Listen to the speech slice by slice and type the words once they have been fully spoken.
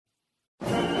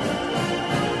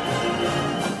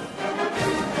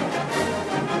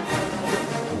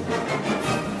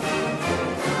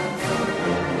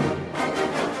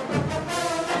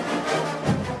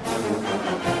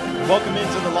Welcome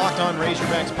into the Locked On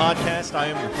Razorbacks podcast. I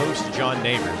am your host, John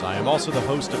Neighbors. I am also the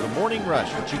host of The Morning Rush,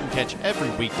 which you can catch every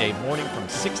weekday morning from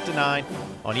 6 to 9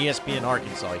 on ESPN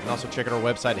Arkansas. You can also check out our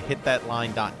website at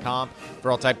hitthatline.com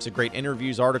for all types of great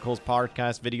interviews, articles,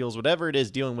 podcasts, videos, whatever it is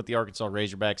dealing with the Arkansas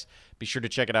Razorbacks. Be sure to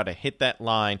check it out at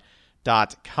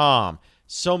hitthatline.com.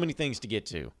 So many things to get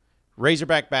to.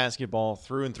 Razorback basketball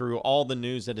through and through, all the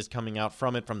news that is coming out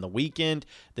from it from the weekend,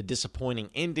 the disappointing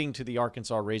ending to the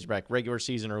Arkansas Razorback regular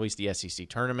season, or at least the SEC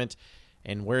tournament,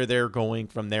 and where they're going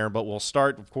from there. But we'll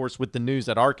start, of course, with the news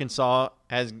that Arkansas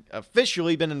has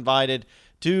officially been invited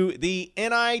to the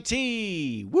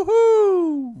NIT.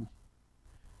 Woohoo!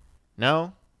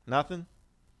 No? Nothing?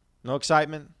 No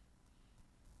excitement?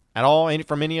 At all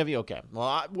from any of you? Okay.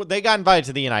 Well, they got invited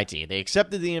to the NIT. They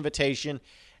accepted the invitation.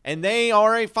 And they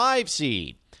are a 5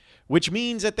 seed, which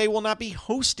means that they will not be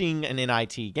hosting an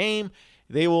NIT game.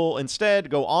 They will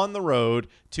instead go on the road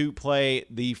to play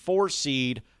the 4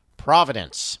 seed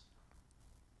Providence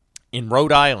in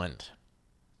Rhode Island.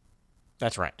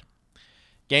 That's right.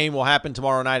 Game will happen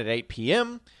tomorrow night at 8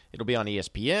 p.m. It'll be on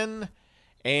ESPN.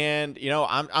 And, you know,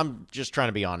 I'm just trying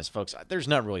to be honest, folks. There's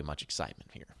not really much excitement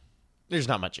here. There's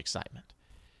not much excitement.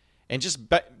 And just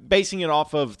basing it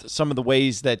off of some of the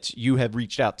ways that you have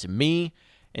reached out to me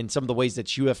and some of the ways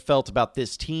that you have felt about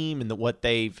this team and what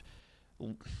they've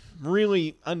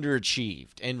really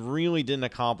underachieved and really didn't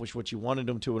accomplish what you wanted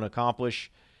them to accomplish,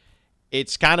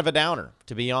 it's kind of a downer,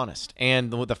 to be honest.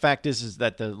 And the fact is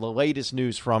that the latest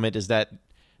news from it is that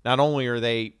not only are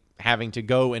they having to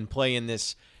go and play in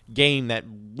this game that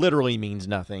literally means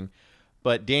nothing,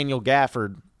 but Daniel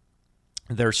Gafford,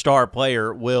 their star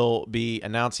player, will be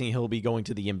announcing he'll be going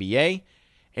to the NBA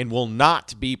and will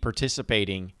not be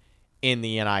participating in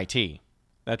the NIT.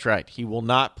 That's right. He will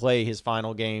not play his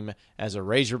final game as a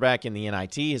Razorback in the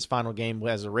NIT. His final game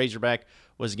as a Razorback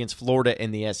was against Florida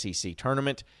in the SEC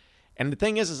tournament. And the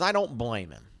thing is I don't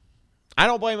blame him. I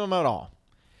don't blame him at all.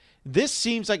 This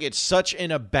seems like it's such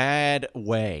in a bad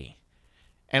way.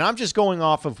 And I'm just going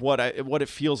off of what it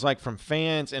feels like from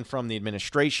fans and from the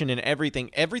administration and everything.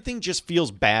 Everything just feels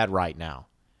bad right now.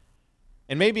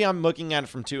 And maybe I'm looking at it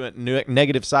from a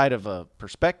negative side of a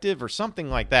perspective or something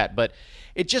like that. But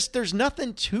there's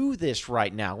nothing to this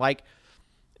right now. Like,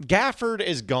 Gafford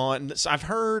is gone. I've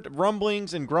heard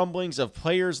rumblings and grumblings of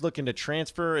players looking to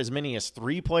transfer, as many as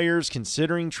 3 players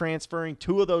considering transferring.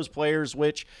 2 of those players,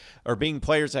 which are being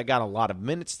players that got a lot of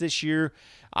minutes this year.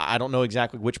 I don't know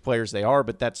exactly which players they are,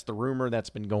 but that's the rumor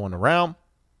that's been going around.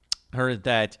 Heard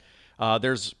that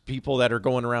there's people that are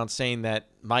going around saying that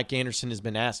Mike Anderson has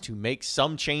been asked to make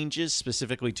some changes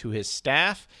specifically to his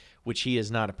staff, which he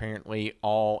is not apparently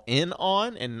all in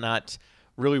on and not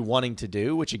really wanting to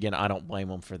do, which, again, I don't blame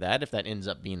him for that if that ends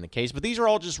up being the case. But these are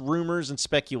all just rumors and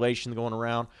speculation going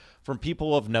around from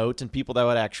people of note and people that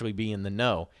would actually be in the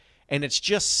know. And it's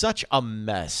just such a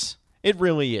mess. It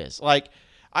really is. Like,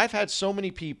 I've had so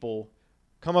many people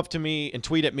come up to me and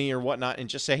tweet at me or whatnot and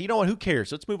just say, you know what, who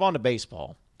cares? Let's move on to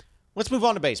baseball.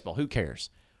 Who cares?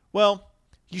 Well,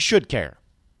 you should care.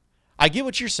 I get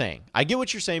what you're saying.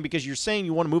 Because you're saying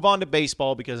you want to move on to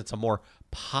baseball because it's a more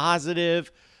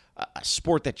positive, a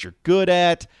sport that you're good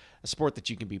at, a sport that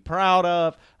you can be proud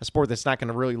of, a sport that's not going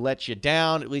to really let you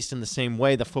down, at least in the same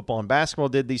way that football and basketball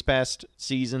did these past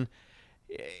season.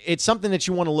 It's something that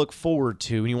you want to look forward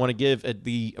to and you want to give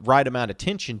the right amount of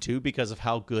attention to because of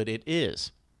how good it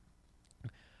is.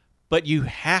 But you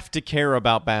have to care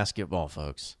about basketball,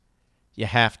 folks. You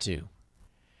have to.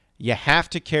 You have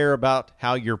to care about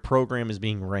how your program is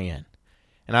being ran.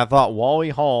 And I thought Wally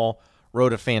Hall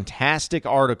wrote a fantastic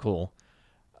article.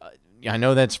 I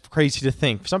know that's crazy to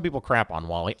think. Some people crap on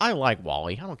Wally. I like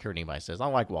Wally. I don't care what anybody says. I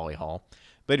like Wally Hall.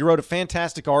 But he wrote a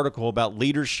fantastic article about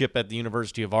leadership at the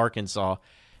University of Arkansas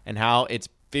and how it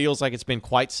feels like it's been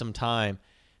quite some time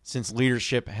since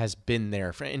leadership has been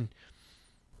there. And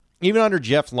even under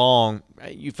Jeff Long,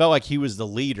 you felt like he was the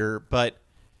leader, but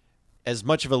as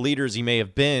much of a leader as he may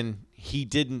have been, he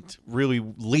didn't really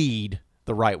lead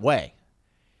the right way.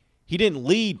 He didn't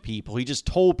lead people. He just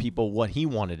told people what he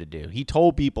wanted to do. He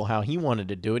told people how he wanted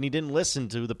to do it, and he didn't listen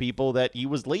to the people that he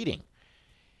was leading.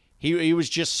 He was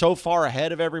just so far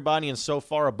ahead of everybody and so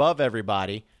far above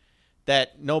everybody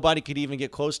that nobody could even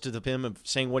get close to him of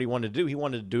saying what he wanted to do. He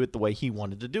wanted to do it the way he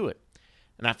wanted to do it.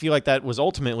 And I feel like that was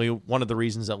ultimately one of the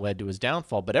reasons that led to his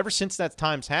downfall. But ever since that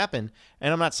time's happened,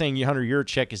 and I'm not saying Hunter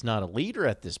Yurachek is not a leader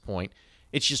at this point,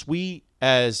 it's just we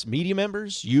as media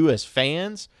members, you as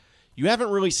fans, you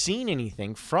haven't really seen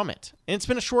anything from it. And it's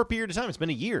been a short period of time. It's been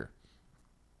a year.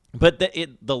 But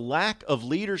the lack of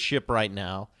leadership right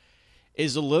now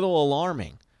is a little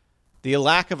alarming. The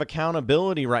lack of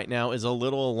accountability right now is a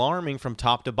little alarming from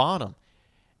top to bottom.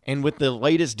 And with the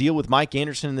latest deal with Mike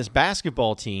Anderson and this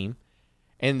basketball team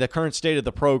and the current state of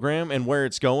the program and where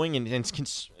it's going, and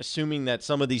assuming that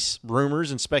some of these rumors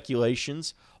and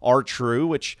speculations are true,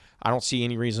 which I don't see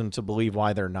any reason to believe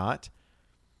why they're not,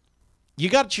 you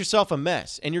got yourself a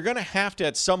mess, and you're going to have to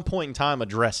at some point in time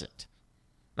address it.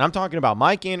 And I'm talking about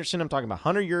Mike Anderson. I'm talking about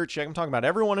Hunter Yurachek. I'm talking about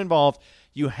everyone involved.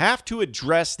 You have to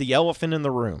address the elephant in the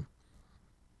room.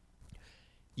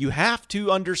 You have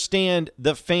to understand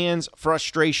the fans'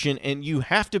 frustration, and you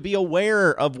have to be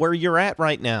aware of where you're at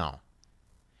right now.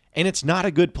 And it's not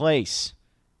a good place.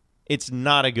 It's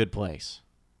not a good place.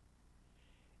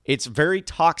 It's very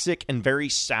toxic and very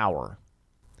sour.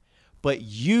 But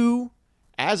you,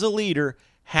 as a leader,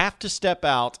 have to step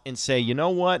out and say, you know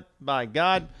what? By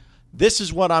God, this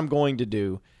is what I'm going to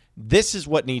do. This is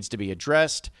what needs to be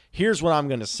addressed. Here's what I'm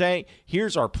going to say.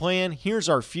 Here's our plan. Here's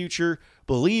our future.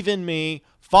 Believe in me.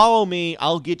 Follow me.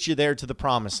 I'll get you there to the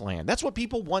promised land. That's what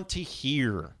people want to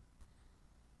hear.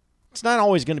 It's not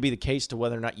always going to be the case to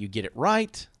whether or not you get it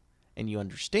right and you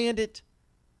understand it.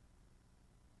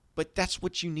 But that's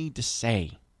what you need to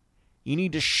say. You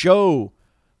need to show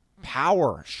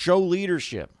power, show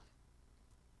leadership.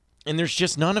 And there's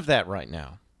just none of that right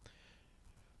now.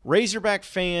 Razorback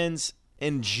fans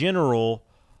in general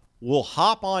will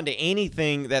hop onto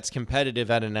anything that's competitive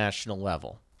at a national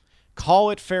level. Call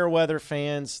it fair weather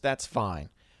fans, that's fine.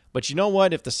 But you know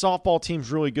what? If the softball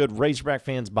team's really good, Razorback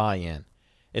fans buy in.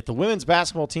 If the women's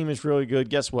basketball team is really good,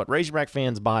 guess what? Razorback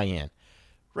fans buy in.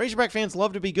 Razorback fans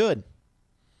love to be good.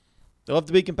 They love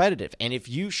to be competitive. And if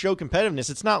you show competitiveness,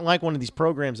 it's not like one of these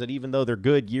programs that even though they're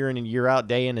good year in and year out,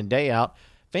 day in and day out,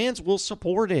 fans will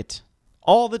support it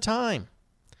all the time.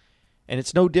 And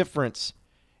it's no difference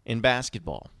in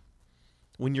basketball.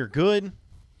 When you're good,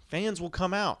 fans will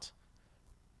come out.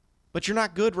 But you're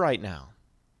not good right now.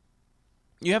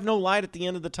 You have no light at the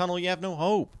end of the tunnel. You have no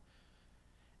hope.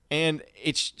 And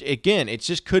it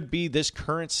just could be this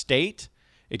current state.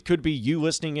 It could be you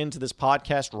listening into this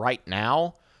podcast right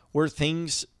now where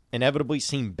things inevitably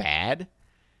seem bad,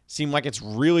 seem like it's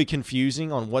really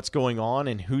confusing on what's going on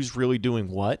and who's really doing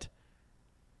what.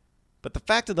 But the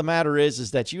fact of the matter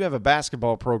is that you have a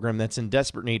basketball program that's in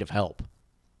desperate need of help.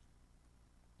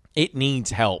 It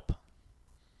needs help.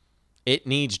 It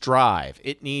needs drive.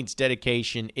 It needs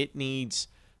dedication. It needs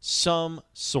some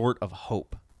sort of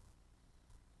hope.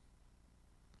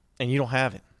 And you don't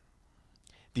have it.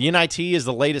 The NIT is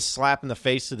the latest slap in the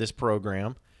face of this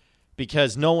program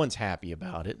because no one's happy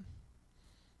about it.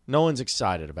 No one's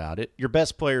excited about it. Your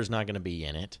best player is not going to be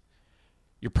in it.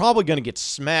 You're probably going to get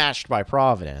smashed by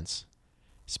Providence,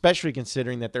 especially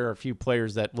considering that there are a few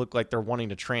players that look like they're wanting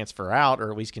to transfer out or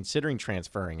at least considering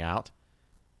transferring out.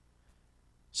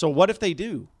 So what if they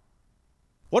do?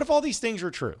 What if all these things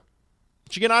are true?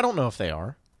 Which again, I don't know if they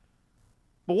are.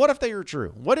 But what if they are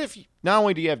true? What if not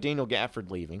only do you have Daniel Gafford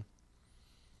leaving,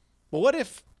 but what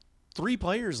if 3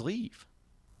 players leave?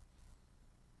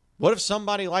 What if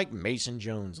somebody like Mason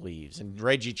Jones leaves and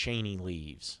Reggie Chaney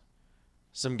leaves?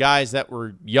 Some guys that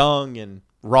were young and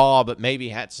raw but maybe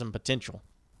had some potential.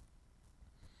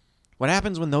 What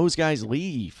happens when those guys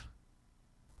leave?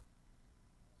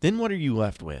 Then what are you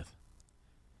left with?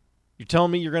 You're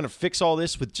telling me you're going to fix all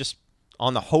this with just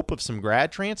on the hope of some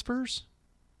grad transfers?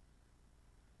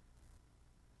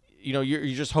 You know,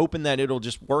 you're just hoping that it'll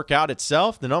just work out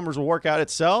itself. The numbers will work out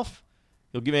itself.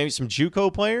 You'll give maybe some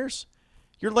JUCO players.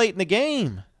 You're late in the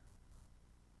game.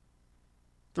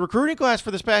 The recruiting class for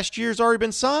this past year has already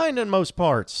been signed in most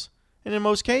parts and in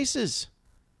most cases.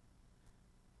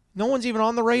 No one's even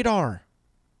on the radar.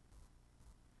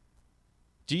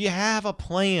 Do you have a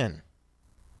plan?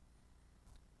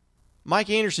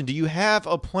 Mike Anderson, do you have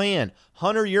a plan?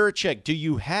 Hunter Yurachek, do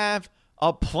you have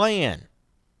a plan?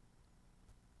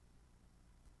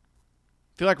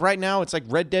 I feel like right now it's like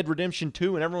Red Dead Redemption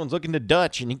 2 and everyone's looking to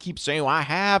Dutch and he keeps saying, well, I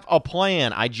have a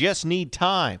plan. I just need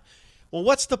time. Well,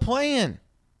 what's the plan?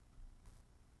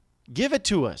 Give it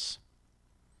to us.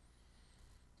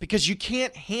 Because you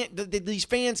can't these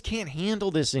fans can't handle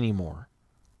this anymore.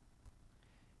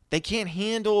 They can't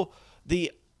handle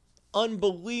the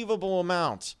unbelievable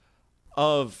amount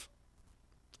of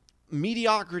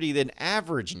mediocrity than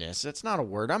averageness. That's not a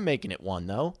word. I'm making it one,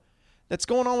 though. That's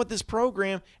going on with this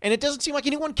program, and it doesn't seem like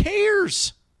anyone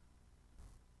cares.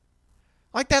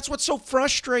 Like, that's what's so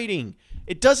frustrating.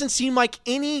 It doesn't seem like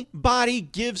anybody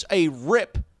gives a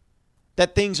rip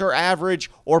that things are average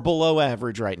or below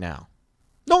average right now.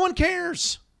 No one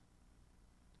cares.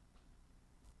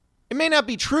 It may not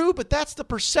be true, but that's the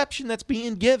perception that's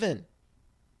being given.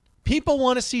 People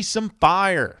want to see some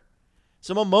fire.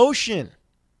 some emotion.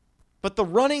 But the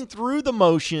running through the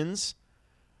motions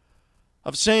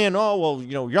of saying, oh, well,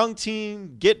 young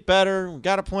team, get better, we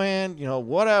got a plan,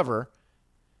 whatever,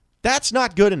 that's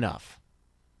not good enough.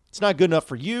 It's not good enough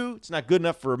for you. It's not good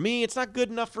enough for me. It's not good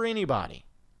enough for anybody.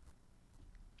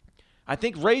 I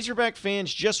think Razorback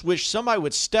fans just wish somebody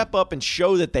would step up and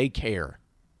show that they care.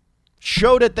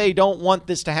 Show that they don't want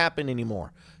this to happen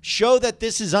anymore. Show that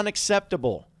this is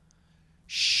unacceptable.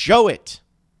 Show it.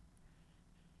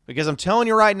 Because I'm telling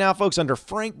you right now, folks, under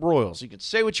Frank Broyles, you can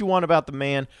say what you want about the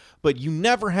man, but you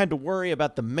never had to worry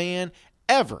about the man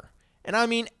ever, and I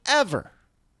mean ever,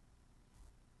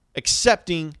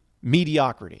 accepting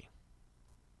mediocrity.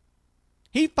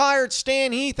 He fired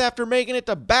Stan Heath after making it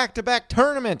to back-to-back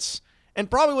tournaments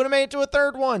and probably would have made it to a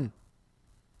third one.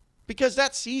 Because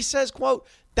he says, quote,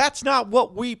 that's not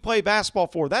what we play basketball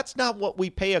for. That's not what we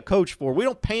pay a coach for. We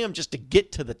don't pay him just to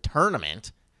get to the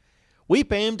tournament. We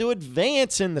pay him to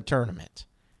advance in the tournament.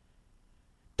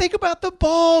 Think about the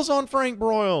balls on Frank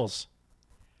Broyles.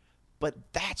 But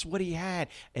that's what he had,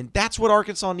 and that's what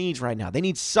Arkansas needs right now. They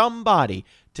need somebody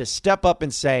to step up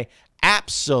and say,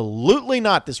 absolutely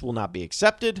not, this will not be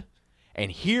accepted,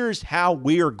 and here's how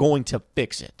we are going to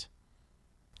fix it.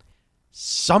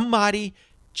 Somebody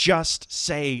just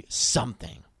say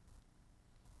something.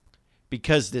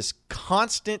 Because this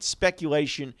constant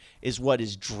speculation is what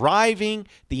is driving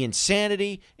the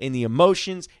insanity and the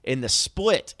emotions and the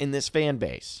split in this fan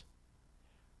base.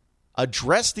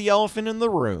 Address the elephant in the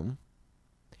room.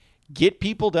 Get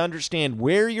people to understand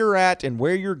where you're at and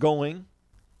where you're going.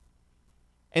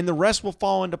 And the rest will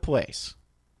fall into place.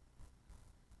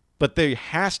 But there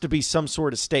has to be some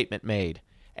sort of statement made.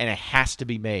 And it has to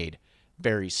be made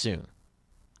very soon.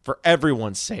 For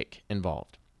everyone's sake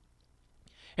involved.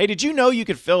 Hey, did you know you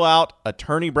could fill out a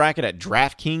tourney bracket at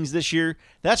DraftKings this year?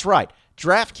 That's right.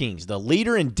 DraftKings, the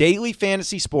leader in daily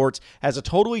fantasy sports, has a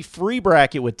totally free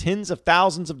bracket with tens of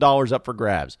thousands of dollars up for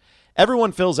grabs.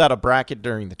 Everyone fills out a bracket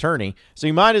during the tourney, so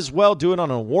you might as well do it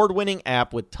on an award-winning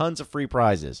app with tons of free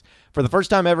prizes. For the first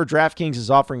time ever, DraftKings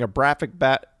is offering a bracket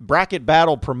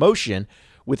battle promotion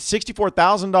with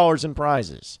 $64,000 in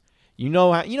prizes. You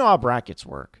know how brackets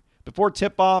work. Before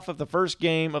tip-off of the first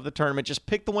game of the tournament, just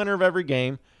pick the winner of every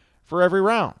game for every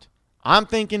round. I'm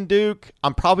thinking Duke.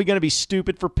 I'm probably going to be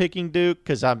stupid for picking Duke,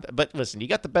 but listen, you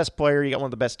got the best player, you got one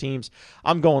of the best teams.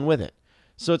 I'm going with it.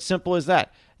 So it's simple as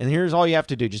that. And here's all you have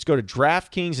to do. Just go to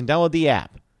DraftKings and download the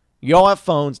app. You all have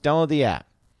phones, download the app.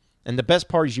 And the best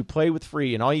part is you play with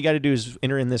free, and all you got to do is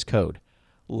enter in this code.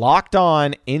 Locked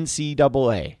On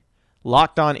NCAA.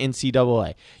 Locked On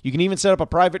NCAA. You can even set up a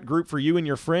private group for you and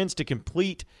your friends to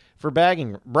complete for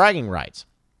bragging rights.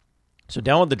 So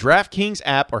download the DraftKings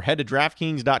app or head to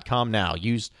DraftKings.com now.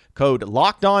 Use code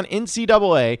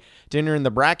LOCKEDONNCAA to enter in the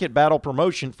bracket battle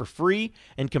promotion for free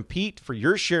and compete for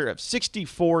your share of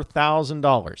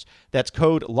 $64,000. That's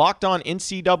code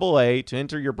LOCKEDONNCAA to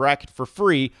enter your bracket for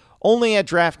free only at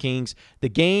DraftKings, the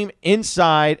game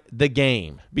inside the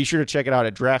game. Be sure to check it out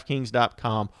at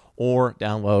DraftKings.com or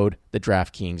download the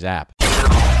DraftKings app.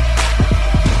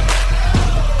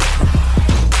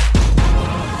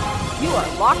 You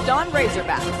are Locked On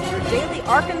Razorbacks, your daily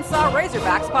Arkansas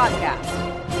Razorbacks podcast.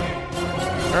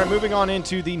 All right, moving on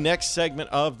into the next segment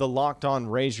of the Locked On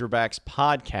Razorbacks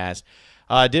podcast.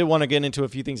 I did want to get into a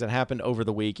few things that happened over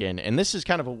the weekend, and this is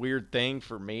kind of a weird thing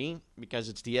for me because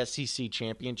it's the SEC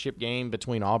championship game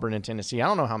between Auburn and Tennessee. I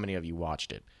don't know how many of you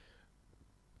watched it,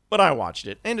 but I watched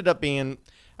it. Ended up being,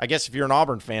 I guess if you're an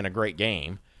Auburn fan, a great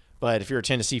game, but if you're a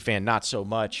Tennessee fan, not so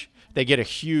much. They get a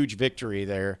huge victory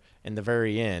there in the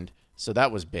very end. So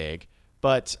that was big.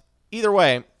 But either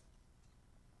way,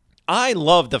 I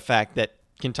loved the fact that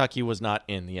Kentucky was not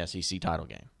in the SEC title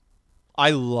game.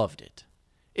 I loved it.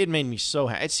 It made me so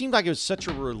happy. It seemed like it was such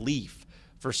a relief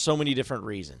for so many different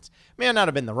reasons. May not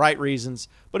have been the right reasons,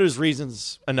 but it was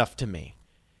reasons enough to me.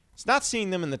 It's not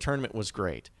seeing them in the tournament was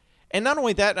great. And not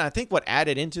only that, and I think what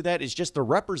added into that is just the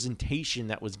representation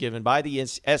that was given by the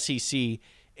SEC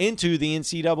into the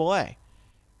NCAA.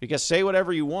 Because say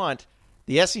whatever you want,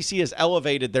 the SEC has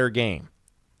elevated their game.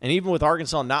 And even with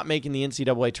Arkansas not making the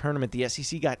NCAA tournament, the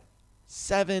SEC got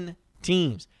 7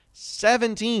 teams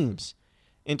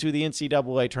into the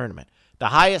NCAA tournament. The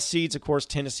highest seeds, of course,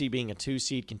 Tennessee being a 2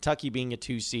 seed, Kentucky being a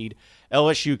 2 seed.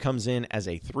 LSU comes in as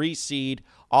a 3 seed,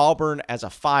 Auburn as a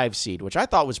 5 seed, which I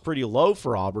thought was pretty low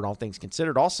for Auburn, all things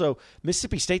considered. Also,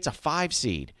 Mississippi State's a 5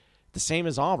 seed. The same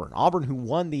as Auburn. Auburn, who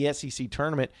won the SEC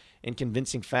tournament in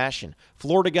convincing fashion.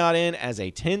 Florida got in as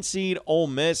a 10 seed, Ole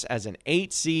Miss as an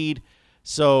 8 seed.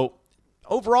 So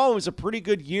overall, it was a pretty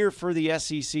good year for the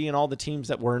SEC and all the teams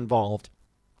that were involved.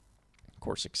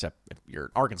 course, except if you're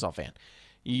an Arkansas fan.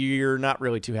 You're not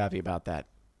really too happy about that.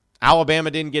 Alabama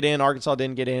didn't get in, Arkansas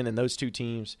didn't get in, and those two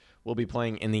teams will be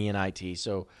playing in the NIT,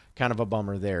 so kind of a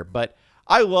bummer there. But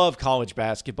I love college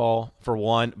basketball, for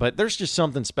one, but there's just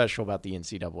something special about the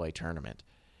NCAA tournament.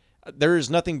 There is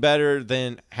nothing better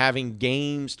than having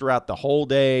games throughout the whole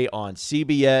day on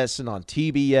CBS and on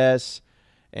TBS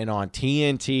and on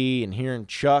TNT, and hearing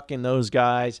Chuck and those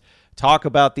guys talk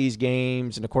about these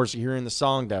games. And, of course, you're hearing the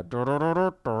song that,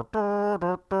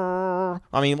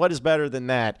 I mean, what is better than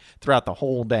that throughout the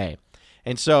whole day?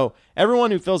 And so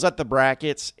everyone who fills out the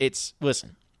brackets,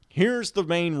 listen, here's the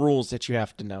main rules that you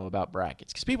have to know about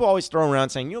brackets. Because people always throw around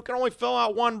saying, you can only fill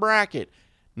out one bracket.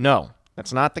 No,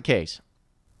 that's not the case.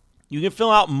 You can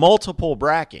fill out multiple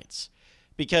brackets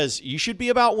because you should be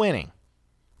about winning.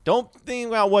 Don't think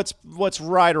about what's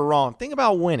right or wrong. Think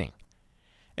about winning.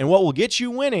 And what will get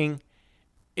you winning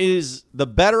is the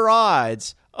better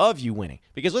odds of you winning.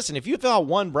 Because, listen, if you fill out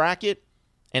one bracket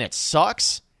and it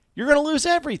sucks, you're going to lose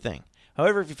everything.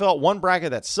 However, if you fill out one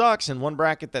bracket that sucks and one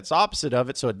bracket that's opposite of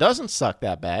it so it doesn't suck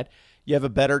that bad, you have a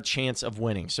better chance of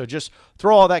winning. So just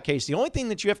throw all that case. The only thing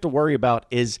that you have to worry about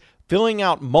is filling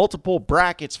out multiple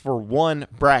brackets for one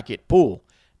bracket pool.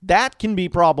 That can be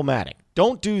problematic.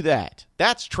 Don't do that.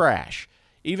 That's trash.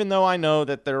 Even though I know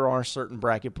that there are certain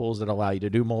bracket pools that allow you to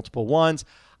do multiple ones,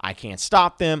 I can't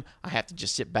stop them. I have to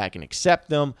just sit back and accept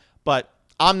them. But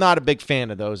I'm not a big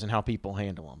fan of those and how people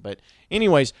handle them. But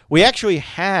anyways, we actually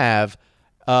have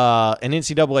an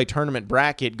NCAA tournament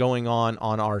bracket going on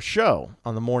our show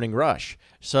on the Morning Rush.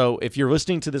 So if you're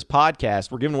listening to this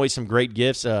podcast, we're giving away some great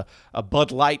gifts, a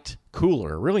Bud Light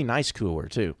cooler, a really nice cooler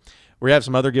too. We have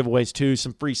some other giveaways too,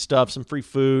 some free stuff, some free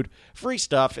food, free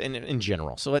stuff in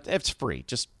general. So it's free.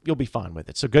 Just you'll be fine with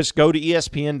it. So just go to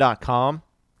ESPN.com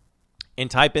and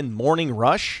type in Morning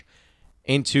Rush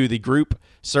into the group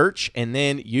search, and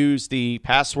then use the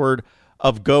password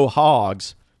of Go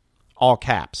Hogs, all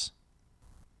caps.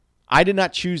 I did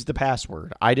not choose the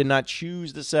password. I did not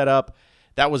choose the setup.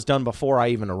 That was done before I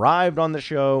even arrived on the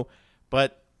show,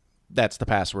 but that's the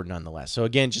password nonetheless. So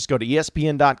again, just go to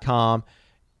ESPN.com,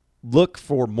 look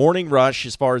for Morning Rush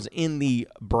as far as in the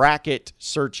bracket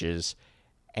searches,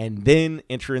 and then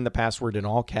enter in the password in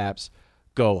all caps,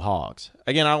 Go Hogs.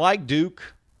 Again, I like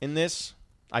Duke in this.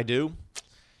 I do.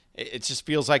 It just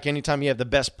feels like anytime you have the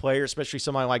best player, especially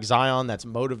somebody like Zion that's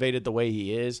motivated the way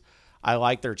he is, I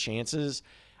like their chances.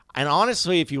 And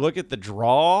honestly, if you look at the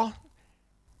draw,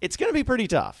 it's going to be pretty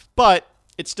tough. But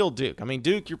it's still Duke. I mean,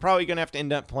 Duke, you're probably going to have to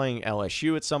end up playing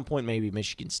LSU at some point, maybe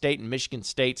Michigan State. And Michigan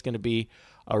State's going to be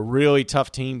a really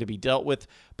tough team to be dealt with.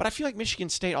 But I feel like Michigan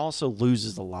State also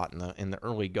loses a lot in the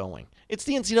early going. It's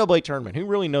the NCAA tournament. Who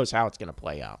really knows how it's going to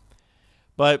play out?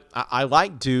 But I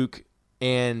like Duke.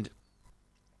 And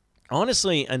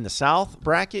honestly, in the South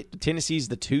bracket, Tennessee's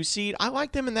the 2 seed. I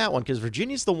like them in that one because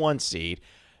Virginia's the 1 seed.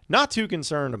 Not too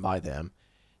concerned by them.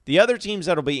 The other teams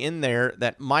that'll be in there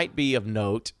that might be of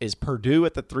note is Purdue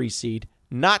at the 3 seed.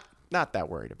 Not that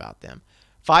worried about them.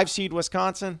 5 seed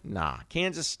Wisconsin? Nah.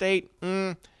 Kansas State?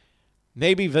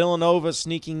 Maybe Villanova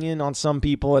sneaking in on some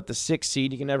people at the 6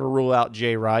 seed. You can never rule out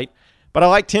Jay Wright. But I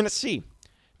like Tennessee.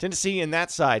 Tennessee in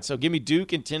that side. So give me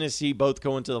Duke and Tennessee both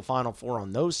going to the Final Four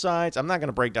on those sides. I'm not going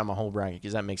to break down my whole bracket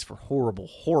because that makes for horrible,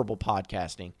 horrible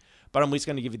podcasting. But I'm at least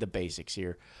going to give you the basics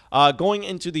here. Going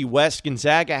into the West,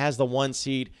 Gonzaga has the 1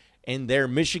 seed, and there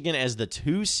Michigan as the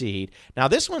 2 seed. Now,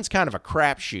 this one's kind of a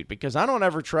crapshoot because I don't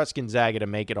ever trust Gonzaga to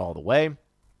make it all the way,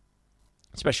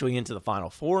 especially into the Final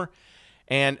Four.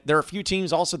 And there are a few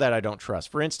teams also that I don't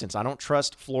trust. For instance, I don't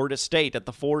trust Florida State at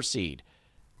the 4 seed.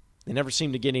 They never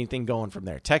seem to get anything going from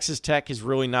there. Texas Tech has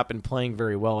really not been playing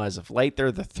very well as of late.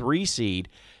 They're the 3 seed.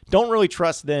 Don't really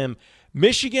trust them.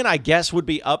 Michigan, I guess, would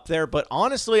be up there, but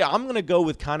honestly, I'm going to go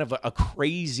with kind of a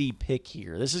crazy pick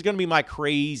here. This is going to be my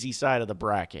crazy side of the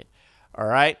bracket, all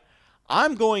right?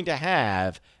 I'm going to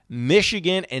have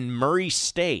Michigan and Murray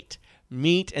State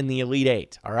meet in the Elite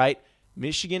Eight, all right?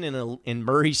 Michigan and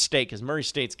Murray State, because Murray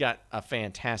State's got a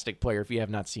fantastic player. If you have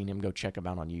not seen him, go check him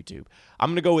out on YouTube. I'm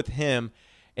going to go with him,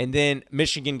 and then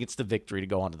Michigan gets the victory to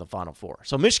go on to the Final Four.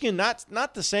 So Michigan,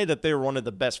 not to say that they're one of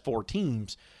the best 4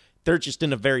 teams, they're just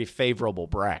in a very favorable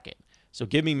bracket. So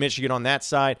give me Michigan on that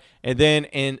side. And then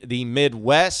in the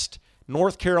Midwest,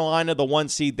 North Carolina, the 1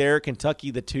 seed there, Kentucky,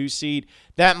 the 2 seed.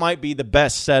 That might be the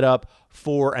best setup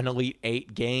for an Elite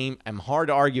Eight game. I'm hard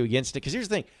to argue against it because here's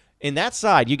the thing. In that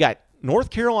side, you got North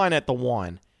Carolina at the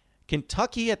 1,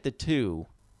 Kentucky at the 2,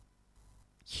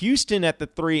 Houston at the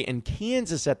 3, and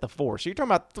Kansas at the 4. So you're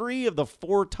talking about 3 of the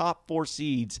top 4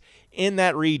 seeds in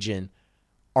that region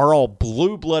are all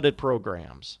blue-blooded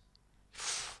programs.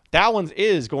 That one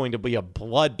is going to be a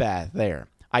bloodbath there.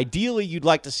 Ideally, you'd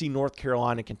like to see North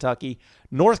Carolina, Kentucky.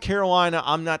 North Carolina,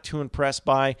 I'm not too impressed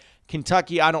by.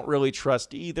 Kentucky, I don't really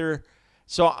trust either.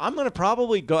 So I'm going to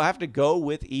probably have to go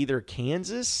with either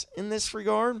Kansas in this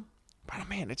regard. But,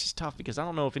 man, it's just tough because I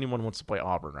don't know if anyone wants to play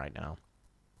Auburn right now.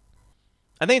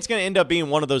 I think it's going to end up being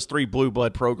one of those 3 blue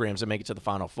blood programs that make it to the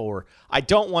Final Four. I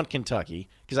don't want Kentucky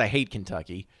because I hate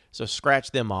Kentucky. So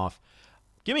scratch them off.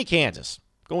 Give me Kansas.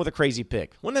 Going with a crazy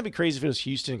pick. Wouldn't that be crazy if it was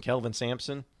Houston and Kelvin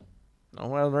Sampson? Oh,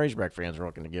 well, the Razorback fans are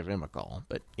looking to give him a call.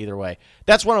 But either way,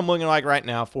 that's what I'm looking like right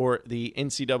now for the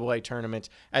NCAA tournament,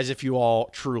 as if you all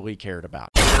truly cared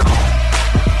about it.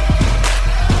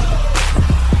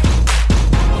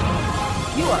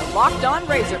 You are Locked On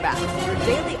Razorbacks, your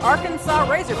daily Arkansas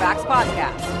Razorbacks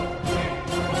podcast.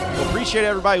 Well, appreciate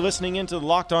everybody listening into the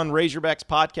Locked On Razorbacks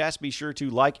podcast. Be sure to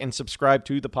like and subscribe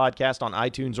to the podcast on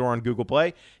iTunes or on Google Play.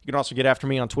 You can also get after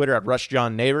me on Twitter at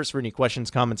RushJohnNeighbors for any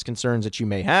questions, comments, concerns that you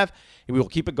may have. And we will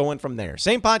keep it going from there.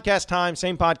 Same podcast time,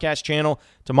 same podcast channel.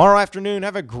 Tomorrow afternoon.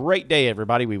 Have a great day,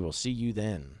 everybody. We will see you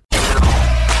then.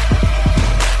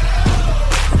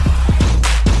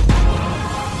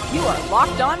 You are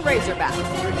Locked On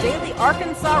Razorbacks, your daily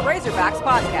Arkansas Razorbacks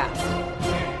podcast.